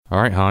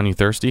All right, Han, you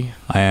thirsty?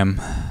 I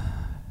am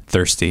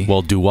thirsty.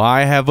 Well, do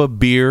I have a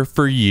beer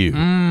for you?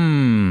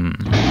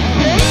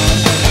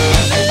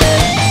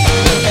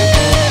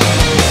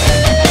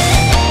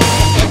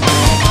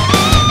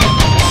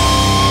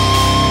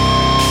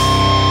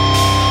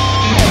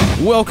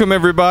 Welcome,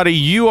 everybody.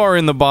 You are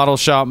in the Bottle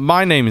Shop.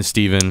 My name is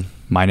Steven.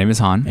 My name is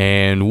Han.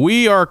 And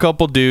we are a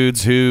couple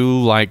dudes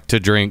who like to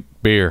drink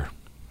beer.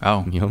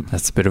 Oh,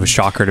 that's a bit of a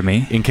shocker to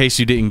me. In case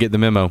you didn't get the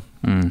memo.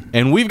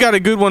 And we've got a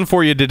good one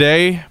for you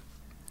today.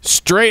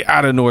 Straight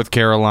out of North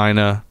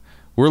Carolina.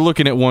 We're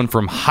looking at one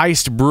from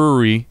Heist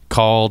Brewery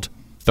called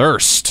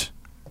Thirst.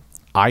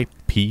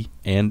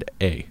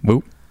 IPA.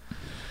 Whoop.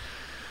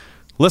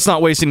 Let's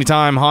not waste any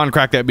time. Han,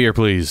 crack that beer,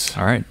 please.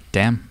 All right.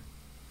 Damn.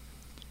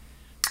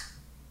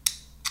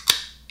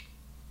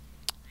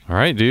 All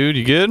right, dude.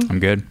 You good?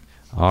 I'm good.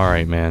 All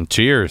right, man.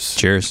 Cheers.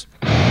 Cheers.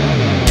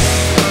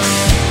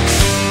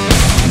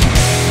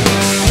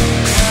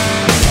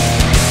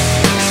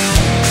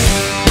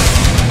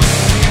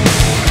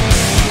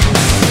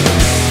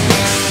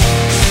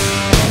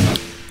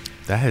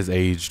 That has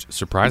aged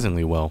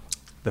surprisingly well.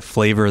 The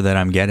flavor that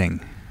I'm getting.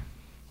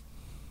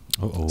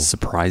 Uh-oh.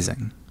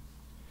 Surprising.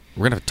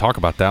 We're going to have to talk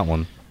about that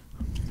one.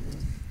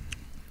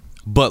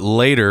 But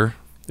later,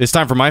 it's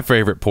time for my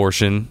favorite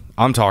portion.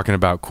 I'm talking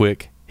about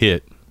quick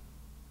hit.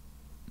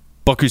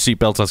 Buckle your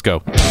seatbelts. Let's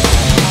go.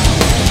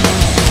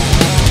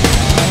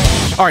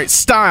 All right,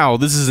 style.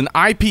 This is an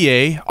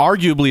IPA,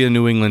 arguably a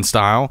New England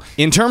style.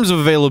 In terms of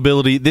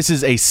availability, this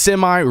is a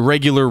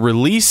semi-regular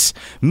release,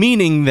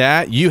 meaning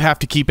that you have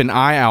to keep an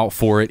eye out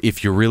for it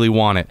if you really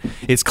want it.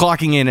 It's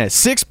clocking in at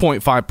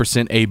 6.5%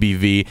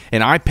 ABV,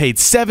 and I paid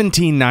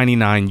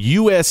 $17.99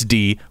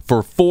 USD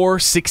for 4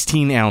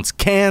 16-ounce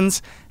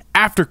cans.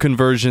 After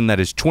conversion, that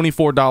is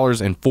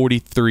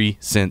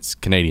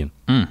 $24.43 Canadian.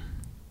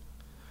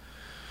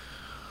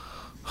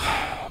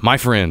 My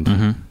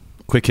friend,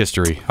 quick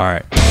history. All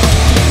right.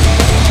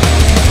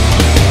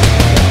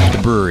 The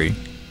brewery,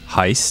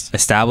 Heist,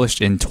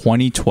 established in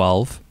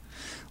 2012,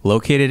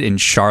 located in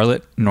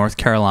Charlotte, North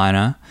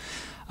Carolina,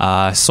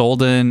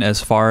 sold in,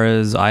 as far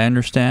as I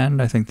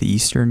understand, I think the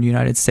eastern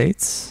United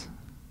States.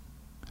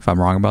 If I'm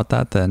wrong about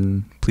that,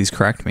 then please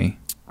correct me.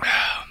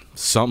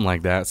 Something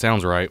like that.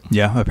 Sounds right.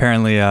 Yeah,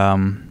 apparently,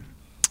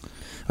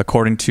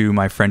 according to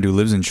my friend who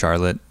lives in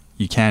Charlotte,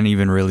 you can't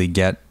even really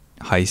get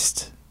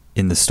Heist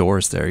in the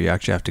stores there. You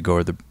actually have to go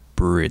to the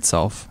brewery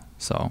itself.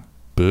 So,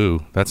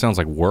 boo. That sounds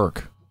like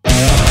work.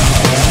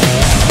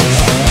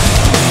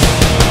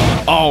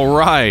 All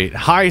right.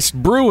 Heist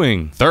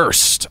Brewing.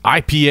 Thirst.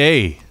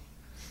 IPA.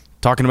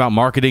 Talking about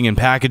marketing and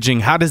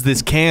packaging. How does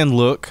this can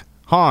look?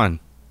 Han,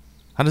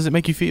 how does it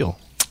make you feel?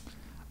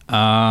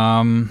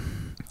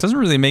 It doesn't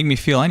really make me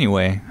feel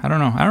anyway. I don't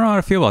know how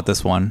to feel about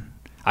this one.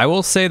 I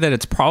will say that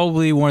it's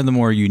probably one of the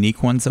more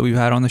unique ones that we've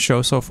had on the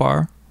show so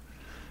far.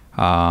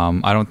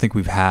 I don't think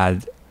we've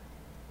had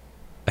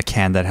a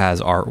can that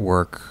has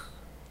artwork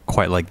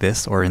quite like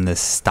this or in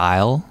this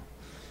style.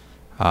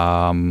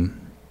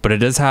 But it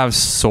does have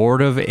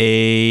sort of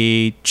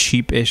a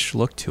cheap-ish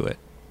look to it.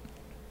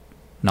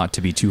 Not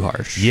to be too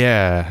harsh.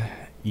 Yeah,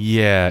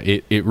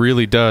 it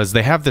really does.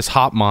 They have this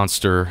hop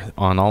monster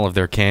on all of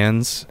their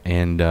cans,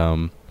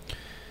 and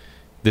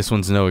this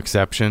one's no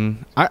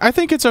exception. I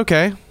think it's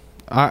okay.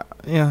 I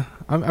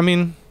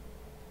mean,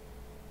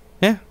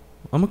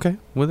 I'm okay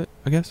with it,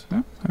 I guess.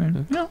 Yeah,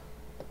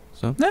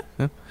 So,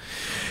 yeah.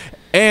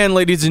 And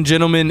ladies and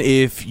gentlemen,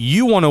 if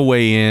you want to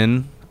weigh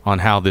in on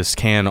how this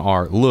can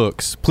art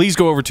looks, please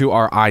go over to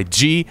our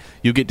IG.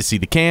 You'll get to see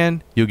the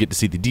can, you'll get to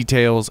see the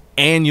details,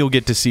 and you'll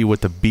get to see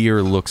what the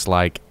beer looks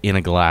like in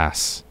a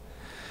glass.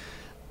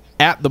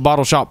 At the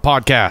Bottle Shop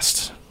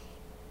Podcast,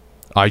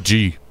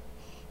 IG.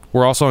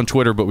 We're also on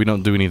Twitter, but we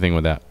don't do anything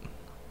with that.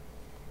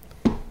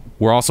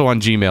 We're also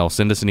on Gmail.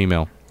 Send us an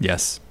email.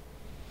 Yes.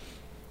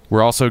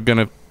 We're also going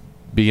to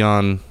be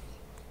on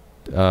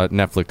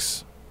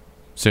Netflix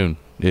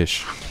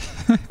soon-ish.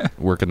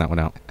 Working that one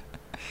out.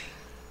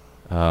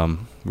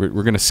 We're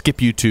going to skip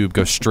YouTube,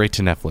 go straight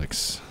to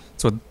Netflix.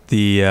 That's what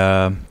the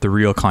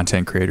real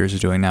content creators are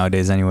doing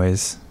nowadays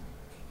anyways.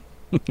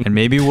 And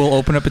maybe we'll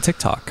open up a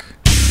TikTok.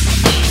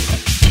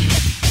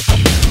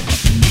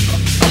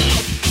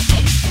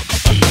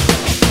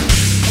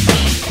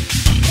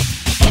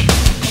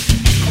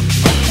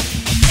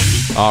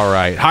 All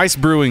right. Heist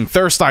Brewing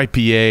Thirst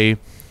IPA.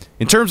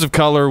 In terms of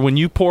color, when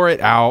you pour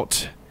it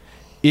out,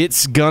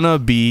 it's gonna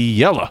be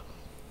yellow.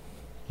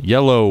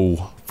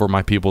 Yellow for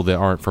my people that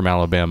aren't from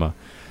Alabama.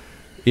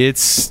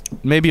 It's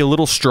maybe a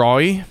little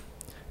strawy.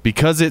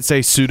 Because it's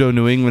a pseudo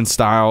New England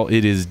style,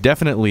 it is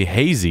definitely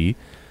hazy,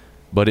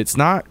 but it's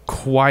not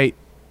quite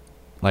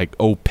like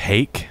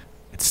opaque.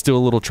 It's still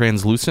a little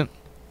translucent.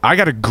 I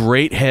got a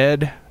great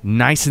head,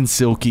 nice and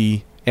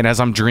silky, and as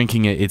I'm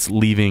drinking it, it's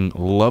leaving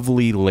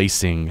lovely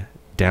lacing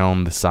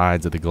down the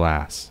sides of the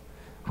glass.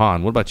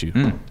 Han, what about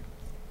you?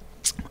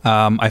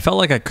 I felt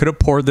like I could have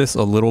poured this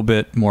a little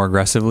bit more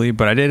aggressively,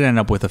 but I did end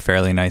up with a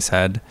fairly nice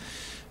head.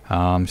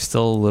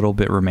 Still a little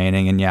bit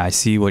remaining. And yeah, I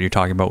see what you're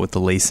talking about with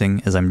the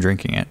lacing as I'm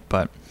drinking it.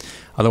 But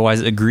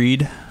otherwise,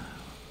 agreed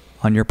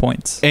on your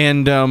points.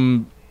 And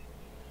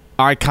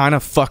I kind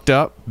of fucked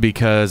up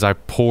because I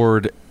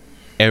poured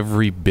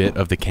every bit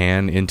of the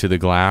can into the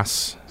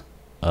glass.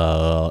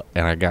 And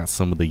I got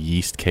some of the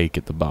yeast cake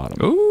at the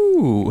bottom.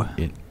 Ooh.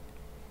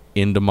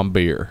 Into my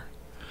beer.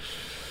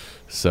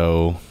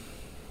 So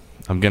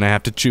I'm going to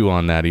have to chew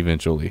on that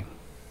eventually.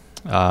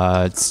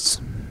 It's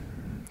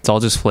all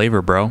just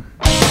flavor, bro.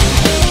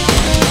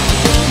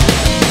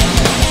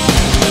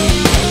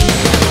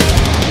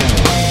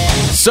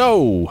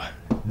 So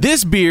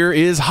this beer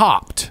is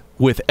hopped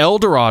with El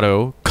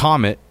Dorado,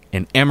 Comet,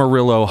 and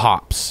Amarillo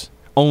hops.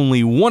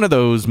 Only one of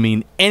those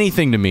mean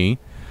anything to me.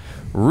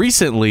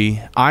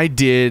 Recently, I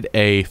did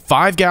a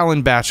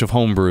 5-gallon batch of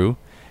homebrew,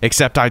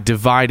 except I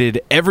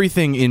divided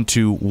everything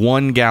into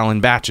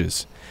 1-gallon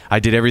batches. I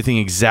did everything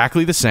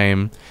exactly the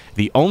same.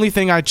 The only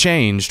thing I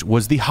changed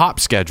was the hop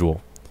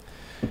schedule.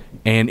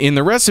 And in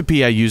the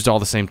recipe, I used all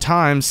the same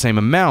times, same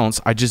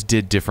amounts. I just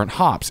did different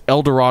hops.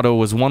 El Dorado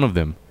was one of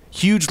them.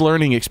 Huge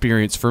learning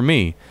experience for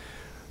me.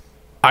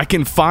 I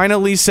can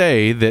finally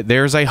say that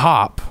there's a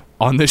hop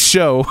on this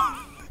show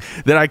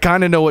that I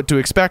kind of know what to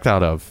expect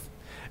out of.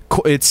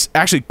 It's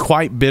actually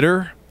quite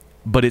bitter,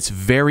 but it's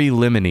very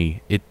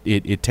lemony.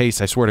 It tastes,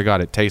 I swear to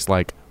God, it tastes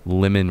like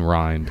lemon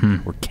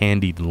rind or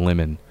candied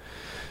lemon.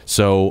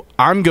 So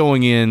I'm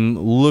going in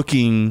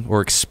looking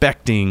or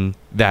expecting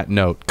that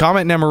note.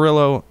 Comet and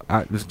Amarillo,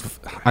 I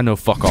know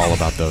fuck all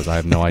about those. I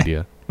have no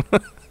idea.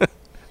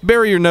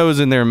 Bury your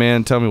nose in there,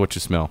 man. Tell me what you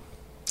smell.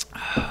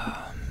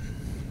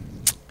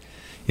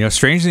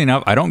 Strangely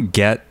enough, I don't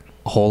get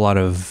a whole lot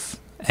of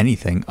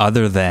anything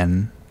other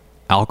than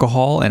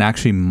alcohol and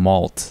actually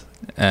malt.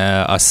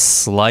 A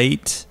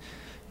slight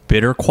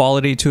bitter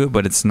quality to it,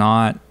 but it's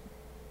not,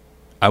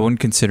 I wouldn't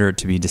consider it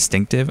to be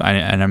distinctive.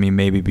 And I mean,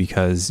 maybe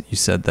because you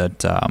said that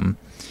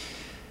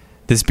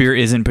this beer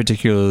isn't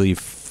particularly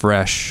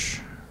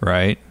fresh,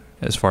 right?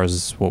 As far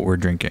as what we're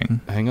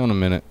drinking. Hang on a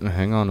minute.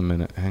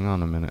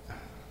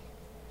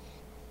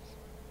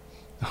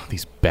 Oh,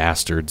 these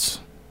bastards.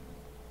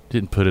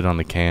 Didn't put it on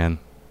the can.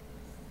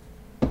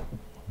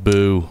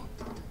 Boo.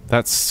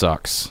 That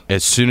sucks.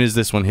 As soon as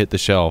this one hit the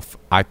shelf,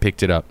 I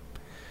picked it up.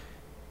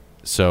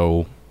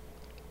 So,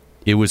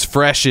 it was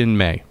fresh in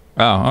May.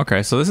 Oh,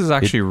 okay. So this is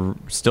actually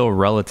still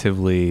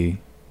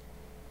relatively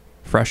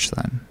fresh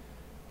then.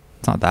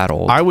 It's not that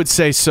old. I would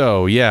say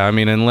so, yeah. I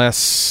mean,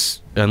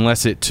 unless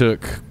it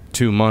took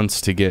 2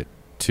 months to get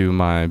to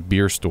my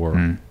beer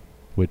store,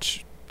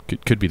 which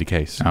could be the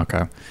case.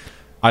 Okay.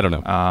 I don't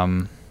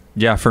know.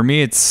 Yeah, for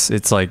me,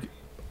 it's like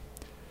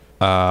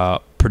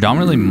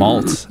predominantly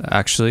malt,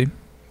 actually.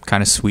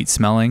 Kind of sweet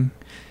smelling,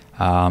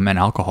 and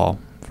alcohol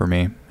for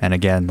me. And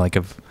again, like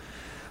a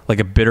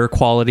bitter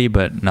quality,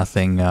 but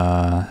nothing,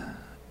 not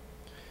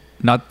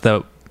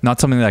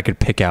something that I could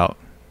pick out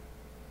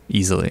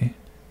easily.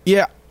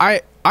 Yeah,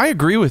 I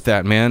agree with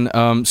that,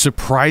 man.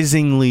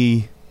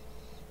 Surprisingly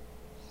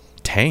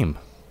tame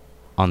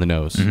on the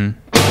nose. Mm-hmm.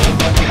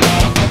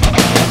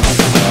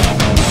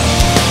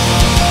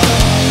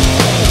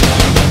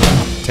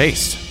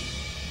 Taste.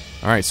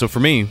 All right, so for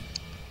me,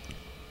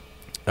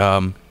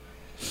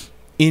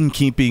 in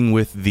keeping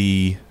with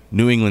the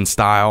New England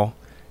style,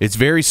 it's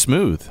very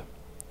smooth.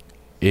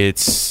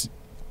 It's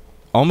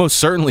almost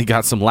certainly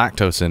got some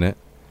lactose in it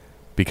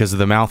because of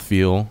the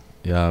mouthfeel.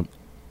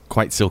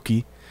 Quite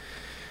silky.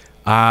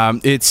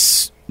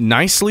 It's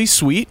nicely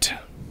sweet,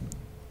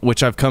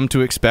 which I've come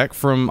to expect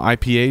from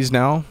IPAs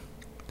now.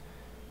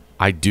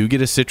 I do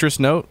get a citrus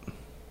note.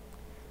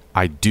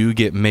 I do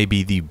get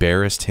maybe the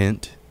barest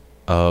hint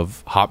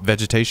of hop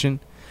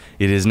vegetation.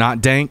 It is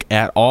not dank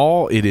at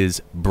all. It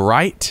is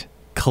bright,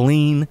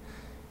 clean,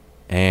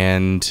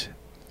 and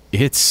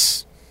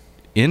it's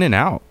in and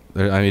out.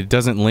 I mean, it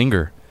doesn't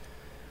linger.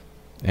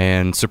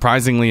 And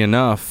surprisingly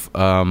enough,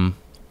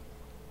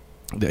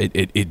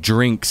 it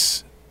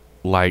drinks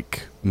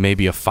like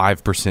maybe a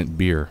 5%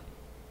 beer,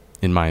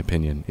 in my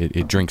opinion.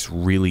 It drinks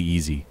really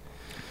easy.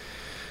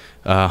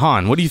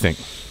 Han, what do you think?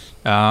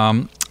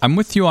 I'm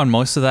with you on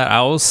most of that.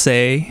 I will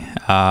say,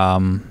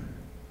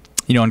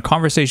 in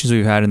conversations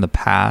we've had in the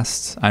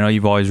past, I know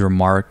you've always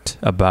remarked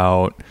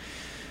about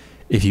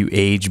if you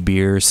age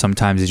beers,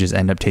 sometimes it just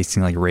end up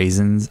tasting like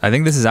raisins. I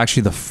think this is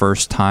actually the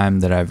first time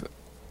that I've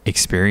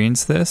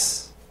experienced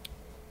this,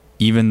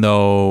 even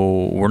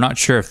though we're not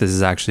sure if this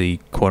is actually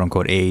quote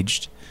unquote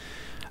aged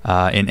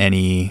in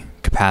any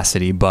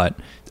capacity, but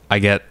I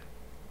get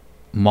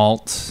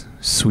malt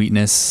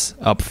sweetness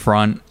up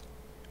front,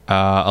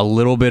 a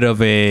little bit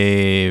of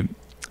a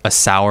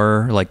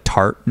sour, like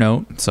tart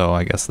note. So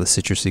I guess the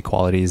citrusy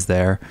quality is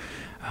there.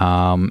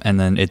 And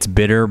then it's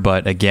bitter,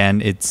 but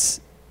again,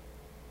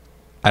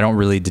 I don't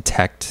really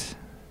detect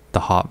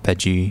the hop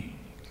veggie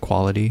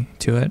quality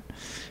to it.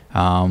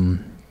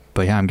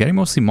 But yeah, I'm getting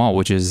mostly malt,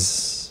 which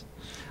is,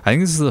 I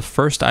think this is the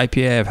first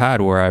IPA I've had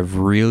where I've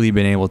really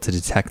been able to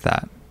detect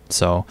that.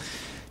 So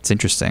it's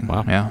interesting.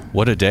 Wow. Yeah.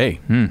 What a day.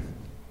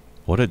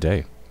 What a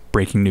day.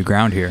 breaking new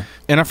ground here.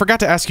 And I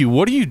forgot to ask you,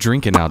 what are you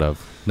drinking out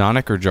of?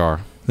 Nonic or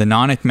jar? The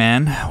Nonic,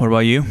 man. What about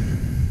you?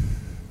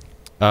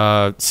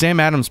 Sam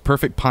Adams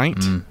Perfect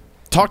Pint.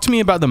 Talk to me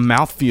about the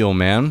mouthfeel,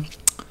 man.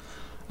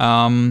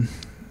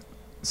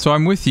 So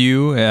I'm with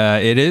you.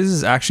 It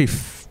is actually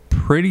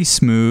pretty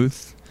smooth.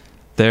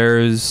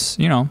 There's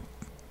a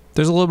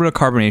little bit of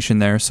carbonation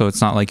there, so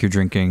it's not like you're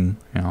drinking,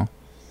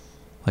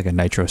 like a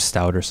nitro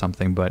stout or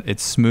something, but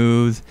it's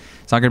smooth.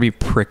 It's not going to be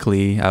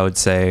prickly, I would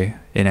say,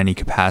 in any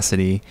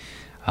capacity.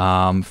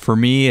 For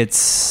me,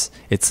 it's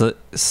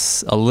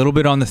a little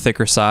bit on the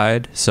thicker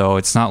side, so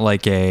it's not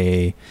like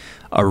a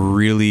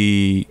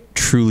really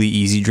truly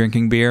easy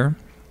drinking beer,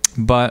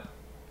 but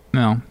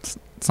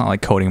it's not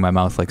like coating my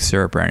mouth like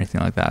syrup or anything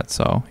like that.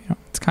 So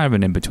it's kind of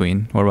an in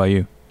between. What about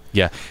you?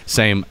 Yeah,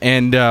 same.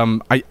 And I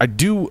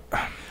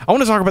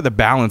want to talk about the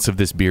balance of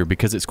this beer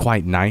because it's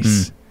quite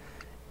nice.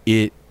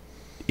 It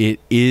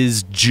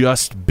is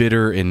just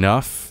bitter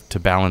enough to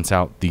balance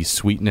out the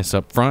sweetness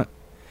up front,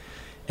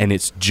 and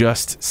it's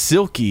just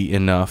silky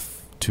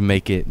enough to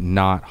make it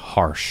not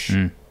harsh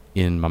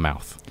in my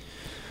mouth.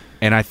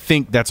 And I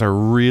think that's a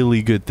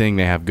really good thing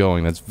they have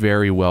going. That's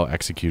very well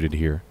executed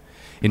here.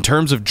 In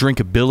terms of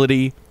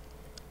drinkability,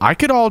 I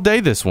could all day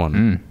this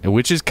one,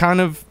 which is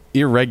kind of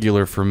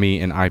irregular for me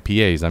in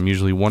IPAs. I'm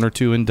usually 1 or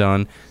 2 and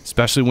done,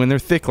 especially when they're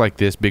thick like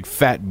this, big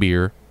fat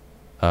beer.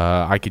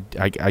 I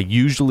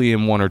usually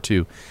am 1 or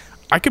 2.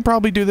 I could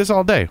probably do this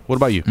all day. What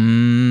about you?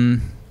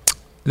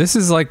 This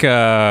is like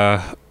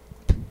a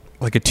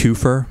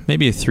twofer,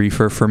 maybe a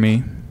threefer for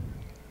me.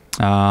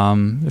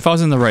 If I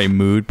was in the right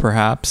mood,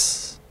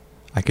 perhaps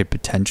I could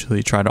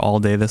potentially try to all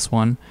day this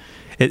one.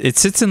 It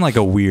sits in like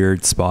a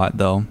weird spot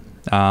though.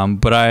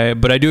 But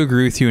I do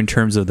agree with you in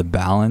terms of the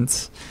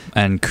balance,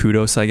 and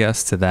kudos, I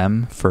guess, to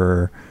them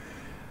for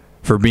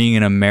being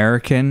an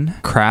American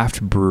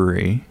craft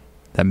brewery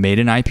that made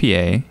an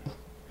IPA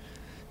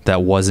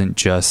that wasn't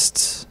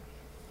just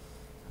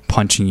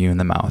punching you in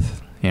the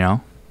mouth,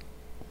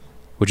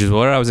 which is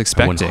what I was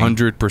expecting.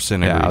 100%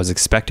 agree. Yeah, I was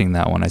expecting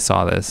that when I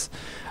saw this,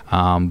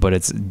 but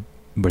it's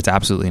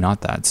absolutely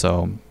not that.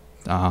 So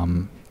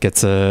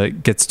gets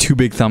 2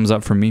 big thumbs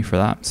up from me for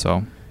that.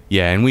 So.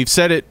 Yeah, and we've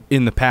said it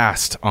in the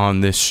past on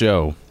this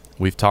show.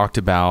 We've talked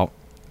about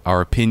our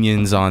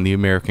opinions on the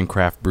American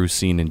craft brew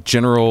scene in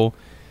general.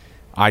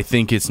 I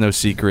think it's no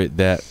secret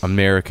that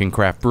American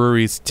craft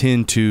breweries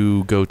tend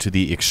to go to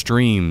the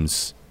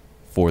extremes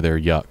for their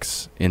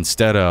yucks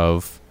instead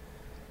of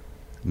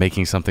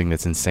making something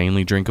that's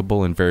insanely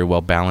drinkable and very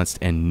well balanced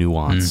and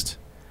nuanced.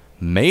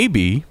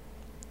 Maybe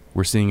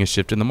we're seeing a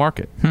shift in the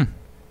market.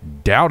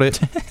 Doubt it.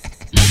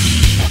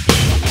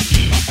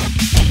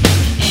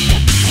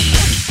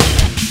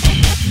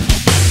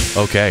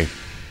 Okay.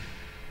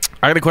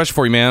 I got a question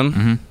for you,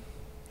 man.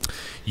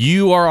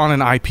 You are on an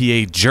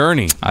IPA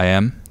journey. I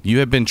am. You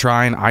have been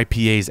trying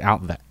IPAs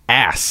out the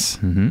ass.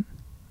 All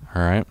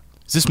right.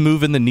 Is this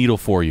moving the needle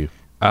for you?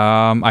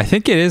 I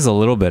think it is a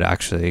little bit,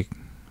 actually.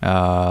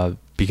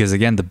 Because,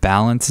 again, the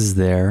balance is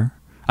there.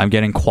 I'm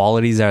getting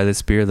qualities out of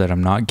this beer that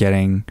I'm not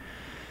getting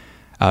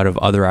out of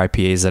other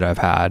IPAs that I've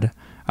had.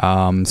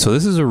 So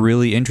this is a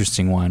really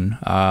interesting one.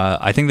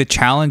 I think the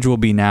challenge will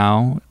be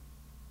now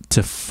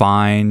to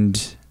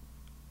find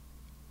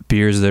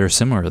beers that are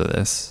similar to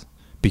this,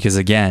 because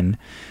again,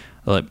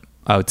 I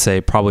would say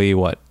probably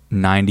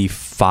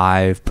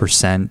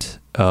 95%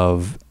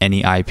 of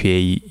any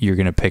IPA you're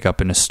going to pick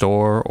up in a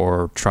store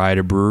or try at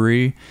a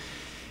brewery,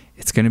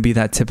 it's going to be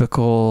that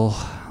typical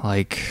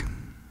like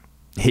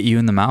hit you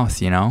in the mouth,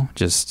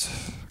 just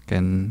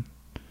fucking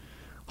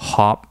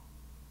hop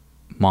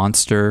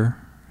monster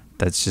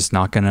that's just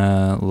not going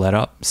to let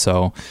up.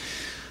 So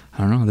I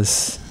don't know,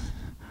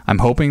 I'm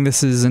hoping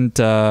this isn't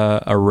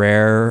a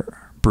rare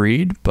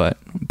breed, but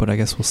I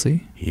guess we'll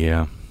see.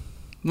 Yeah.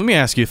 Let me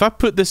ask you, if I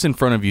put this in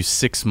front of you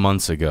 6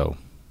 months ago,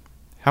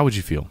 how would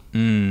you feel?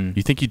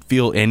 You think you'd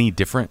feel any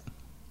different?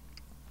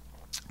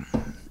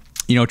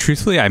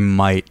 Truthfully, I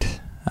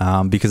might,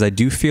 because I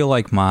do feel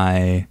like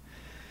my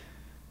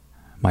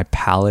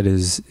palate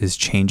is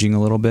changing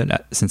a little bit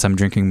since I'm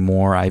drinking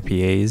more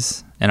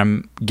IPAs, and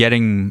I'm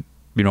getting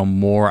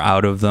more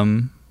out of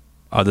them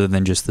other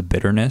than just the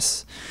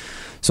bitterness.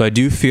 So I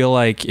do feel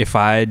like if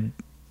I'd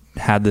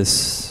had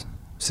this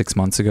 6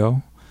 months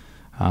ago,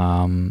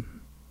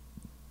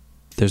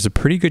 there's a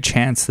pretty good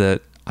chance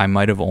that I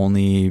might have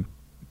only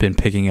been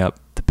picking up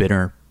the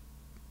bitter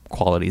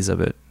qualities of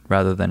it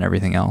rather than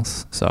everything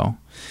else. So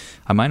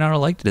I might not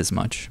have liked it as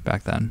much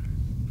back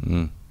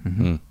then.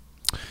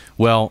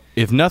 Well,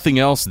 if nothing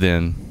else,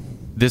 then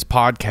this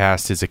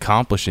podcast is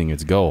accomplishing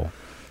its goal,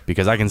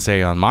 because I can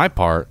say on my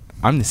part,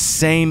 I'm the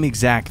same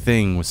exact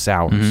thing with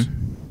sours.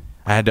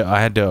 I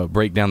had to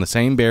break down the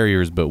same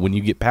barriers, but when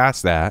you get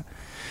past that,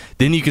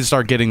 then you can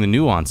start getting the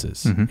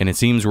nuances. And it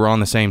seems we're on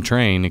the same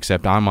train,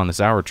 except I'm on the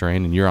sour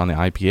train and you're on the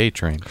IPA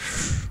train.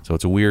 So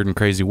it's a weird and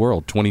crazy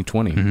world.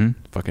 2020.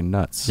 Fucking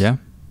nuts. Yeah.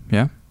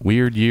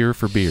 Weird year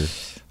for beer.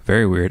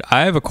 Very weird.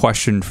 I have a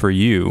question for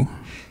you.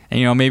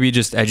 And, maybe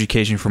just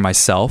education for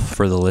myself,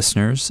 for the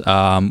listeners.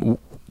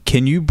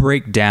 can you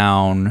break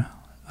down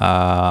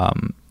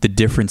the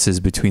differences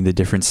between the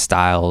different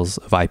styles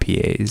of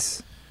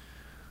IPAs?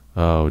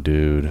 Oh,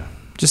 dude.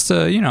 Just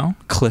a,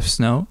 Cliff's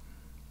Note,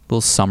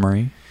 little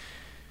summary.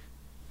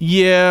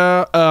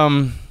 Yeah.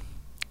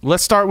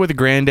 Let's start with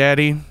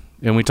Granddaddy.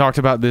 And we talked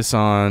about this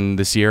on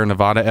the Sierra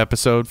Nevada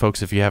episode.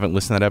 Folks, if you haven't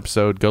listened to that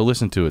episode, go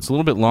listen to it. It's a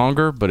little bit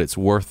longer, but it's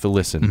worth the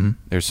listen. Mm-hmm.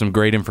 There's some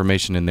great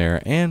information in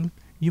there, and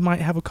you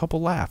might have a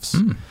couple laughs.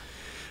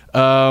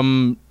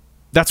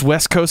 That's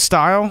West Coast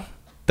style.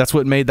 That's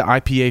what made the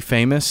IPA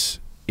famous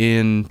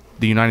in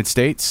the United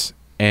States,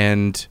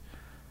 and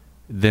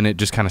then it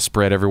just kind of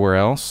spread everywhere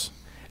else.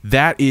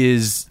 That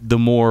is the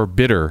more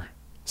bitter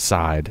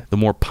side, the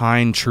more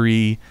pine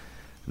tree,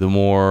 the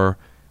more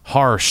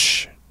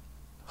harsh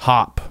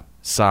hop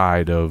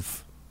side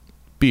of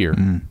beer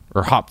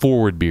or hop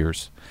forward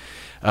beers.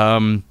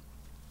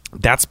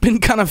 That's been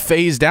kind of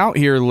phased out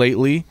here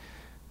lately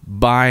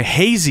by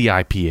hazy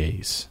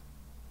IPAs.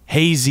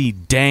 Hazy,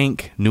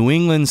 dank, New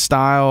England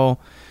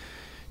style,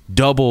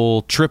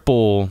 double,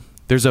 triple.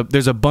 There's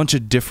a bunch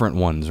of different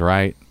ones,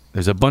 right?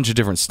 There's a bunch of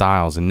different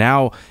styles. And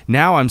now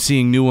I'm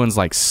seeing new ones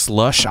like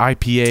slush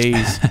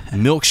IPAs,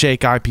 milkshake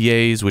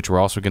IPAs, which we're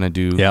also going to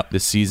do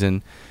this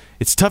season.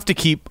 It's tough to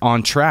keep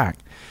on track.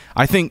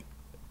 I think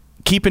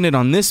keeping it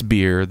on this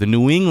beer, the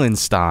New England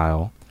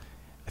style,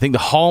 I think the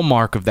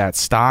hallmark of that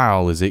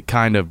style is it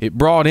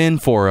brought in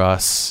for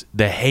us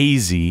the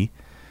hazy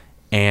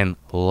and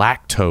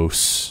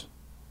lactose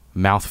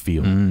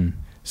mouthfeel.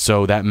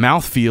 So that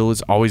mouthfeel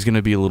is always going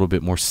to be a little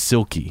bit more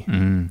silky,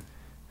 a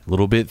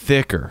little bit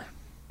thicker.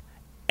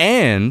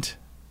 And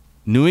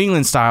New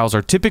England styles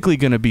are typically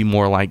going to be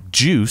more like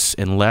juice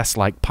and less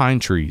like pine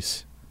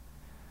trees.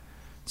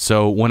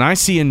 So when I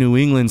see a New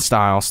England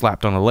style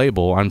slapped on a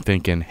label, I'm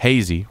thinking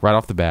hazy right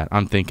off the bat.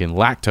 I'm thinking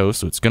lactose,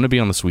 so it's going to be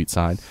on the sweet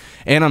side.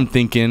 And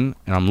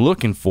I'm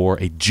looking for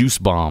a juice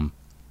bomb.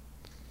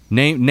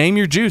 Name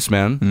your juice,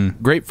 man.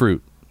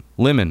 Grapefruit,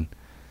 lemon,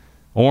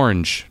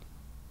 orange,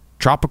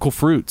 tropical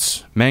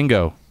fruits,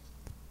 mango.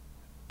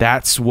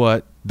 That's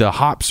what the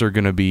hops are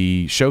going to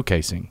be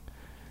showcasing,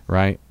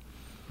 right?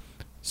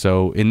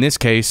 So in this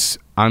case,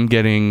 I'm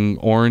getting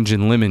orange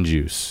and lemon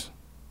juice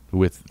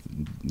with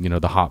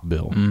the hop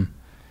bill.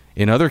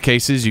 In other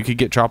cases, you could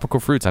get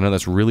tropical fruits. I know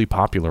that's really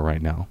popular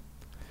right now.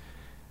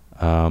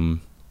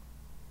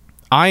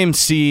 I am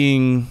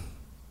seeing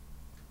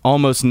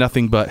almost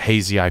nothing but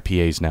hazy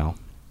IPAs now.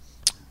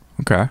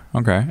 Okay.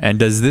 And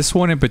does this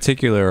one in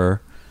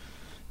particular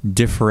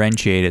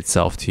differentiate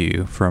itself to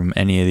you from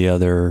any of the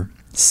other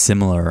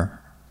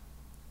similar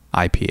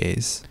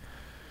IPAs?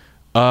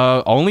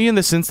 Only in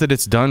the sense that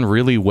it's done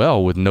really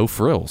well with no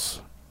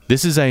frills.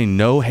 This is a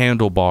no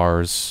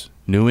handlebars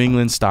New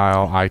England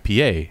style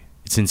IPA.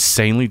 It's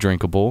insanely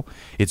drinkable.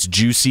 It's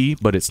juicy,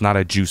 but it's not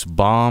a juice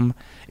bomb.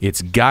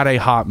 It's got a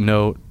hop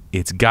note.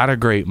 It's got a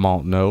great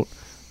malt note.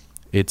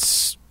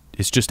 It's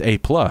just A+.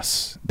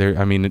 They're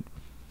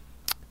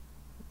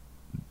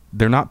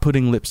not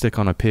putting lipstick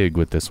on a pig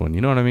with this one.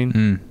 You know what I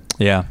mean?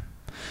 Yeah.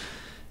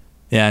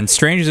 Yeah, and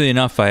strangely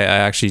enough, I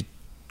actually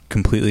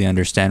completely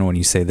understand when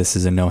you say this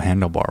is a no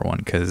handlebar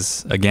one,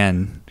 because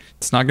again,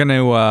 it's not going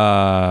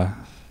to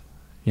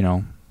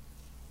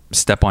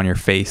step on your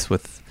face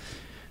with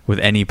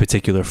any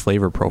particular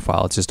flavor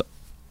profile. It's just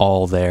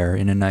all there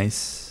in a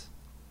nice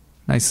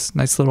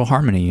little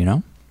harmony,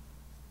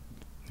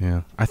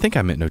 Yeah. I think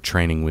I meant no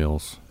training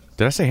wheels.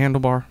 Did I say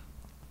handlebar?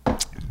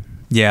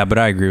 Yeah, but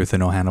I agree with the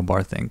no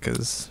handlebar thing,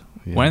 because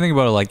when I think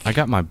about it, I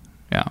got my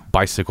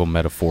bicycle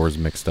metaphors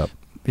mixed up.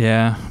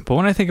 Yeah, but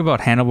when I think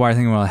about handlebar, I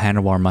think about a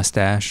handlebar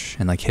mustache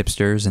and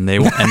hipsters, and they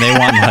want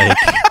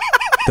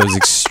those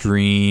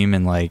extreme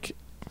and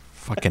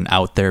fucking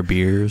out there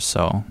beers.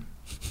 So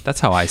that's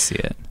how I see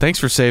it. Thanks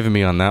for saving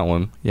me on that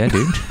one. Yeah,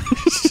 dude.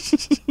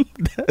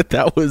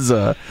 that was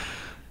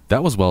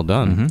well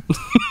done.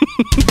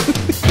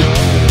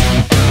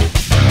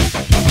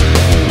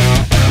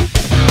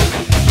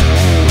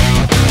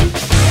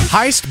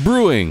 Heist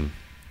Brewing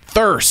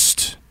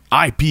Thirst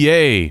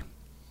IPA.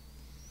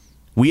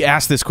 We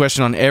ask this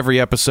question on every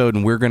episode,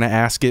 and we're going to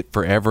ask it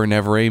forever and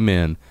ever,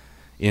 amen.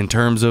 In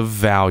terms of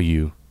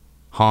value,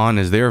 Han,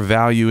 is there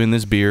value in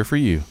this beer for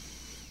you?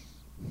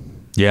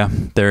 Yeah,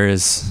 there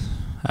is.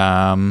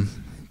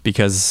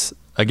 Because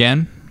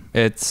again,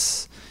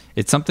 it's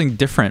something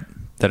different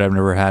that I've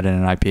never had in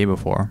an IPA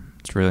before.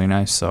 It's really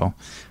nice, so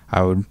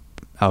I would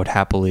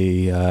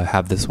happily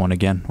have this one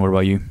again. What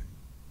about you?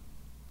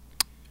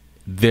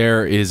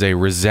 There is a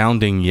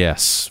resounding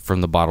yes from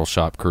the Bottle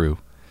Shop crew.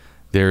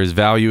 There is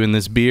value in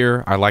this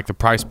beer. I like the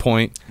price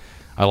point.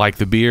 I like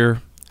the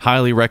beer.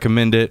 Highly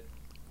recommend it.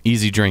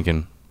 Easy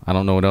drinking. I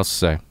don't know what else to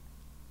say.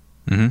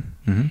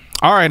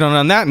 All right,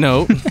 on that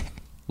note,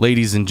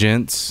 ladies and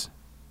gents,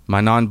 my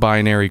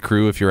non-binary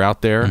crew, if you're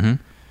out there,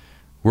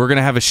 we're going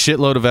to have a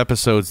shitload of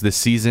episodes this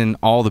season.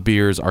 All the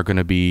beers are going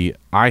to be,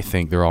 I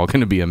think they're all going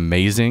to be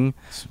amazing.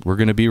 We're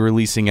going to be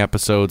releasing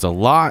episodes a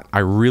lot. I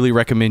really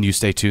recommend you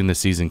stay tuned this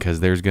season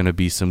because there's going to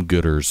be some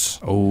gooders.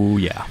 Oh,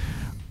 yeah.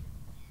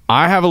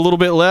 I have a little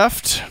bit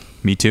left.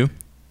 Me too.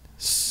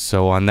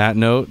 So on that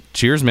note,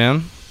 cheers,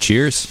 man.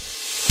 Cheers.